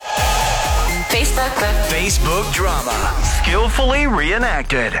Facebook drama, skillfully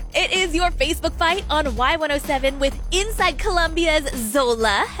reenacted. It is your Facebook fight on Y107 with Inside Columbia's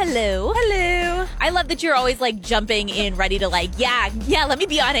Zola. Hello. Hello. I love that you're always like jumping in, ready to yeah, let me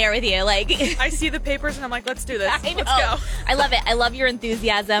be on air with you. Like, I see the papers and I'm like, let's do this. I know. Let's go. I love it. I love your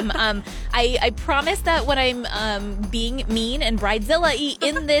enthusiasm. I promise that when I'm being mean and bridezilla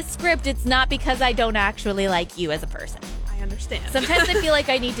in this script, it's not because I don't actually like you as a person. I understand. Sometimes I feel like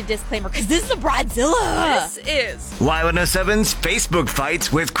I need to disclaimer because this is a bridezilla. This is Y107's Facebook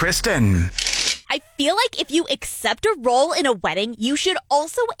fights with Kristen. I feel like if you accept a role in a wedding, you should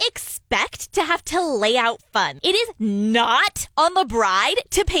also expect to have to lay out funds. It is not on the bride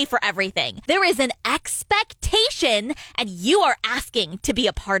to pay for everything. There is an expectation, and you are asking to be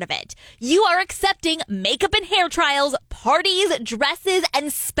a part of it. You are accepting makeup and hair trials, parties, dresses,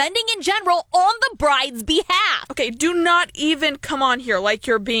 and spending in general on the bride's behalf. okay. Do not even come on here like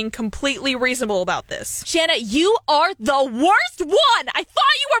you're being completely reasonable about this. Shanna, you are the worst one. I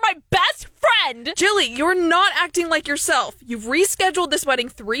thought you were my best friend. Jilly, you're not acting like yourself. You've rescheduled this wedding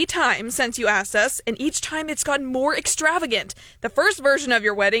 3 times since you asked us, and each time it's gotten more extravagant. The first version of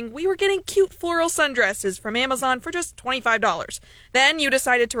your wedding, we were getting cute floral sundresses from Amazon for just $25. Then you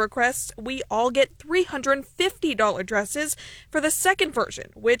decided to request we all get $350 dresses for the second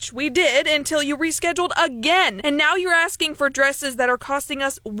version, which we did until you rescheduled again. And now you're asking for dresses that are costing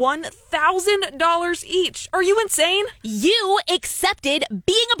us $1,000 each. Are you insane? You accepted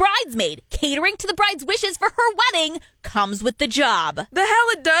being a bridesmaid. Catering to the bride's wishes for her wedding comes with the job. The hell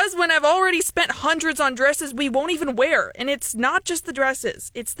it does when I've already spent hundreds on dresses we won't even wear. And it's not just the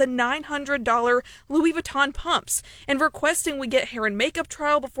dresses. It's the $900 Louis Vuitton pumps. And requesting we get hair and makeup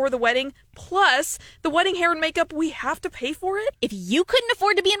trial before the wedding, plus the wedding hair and makeup, we have to pay for it? If you couldn't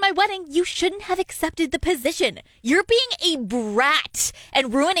afford to be in my wedding, you shouldn't have accepted the position. You're being a brat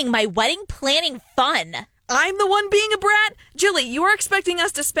and ruining my wedding planning fun. I'm the one being a brat? Jilly, you are expecting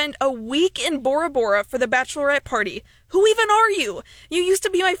us to spend a week in Bora Bora for the bachelorette party. Who even are you? You used to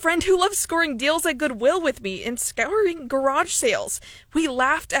be my friend who loved scoring deals at Goodwill with me and scouring garage sales. We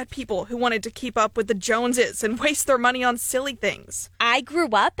laughed at people who wanted to keep up with the Joneses and waste their money on silly things. I grew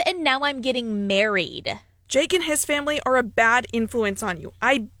up and now I'm getting married. Jake and his family are a bad influence on you.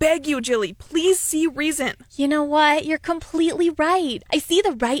 I beg you, Jilly, please see reason. You know what? You're completely right. I see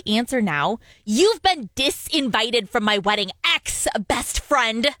the right answer now. You've been disinvited from my wedding, ex-best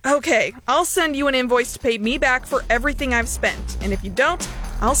friend. Okay, I'll send you an invoice to pay me back for everything I've spent. And if you don't,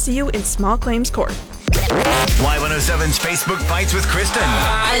 I'll see you in small claims court. Y107's Facebook fights with Kristen.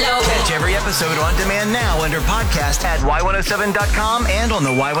 Catch every episode on demand now under podcast at y107.com and on the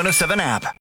Y107 app.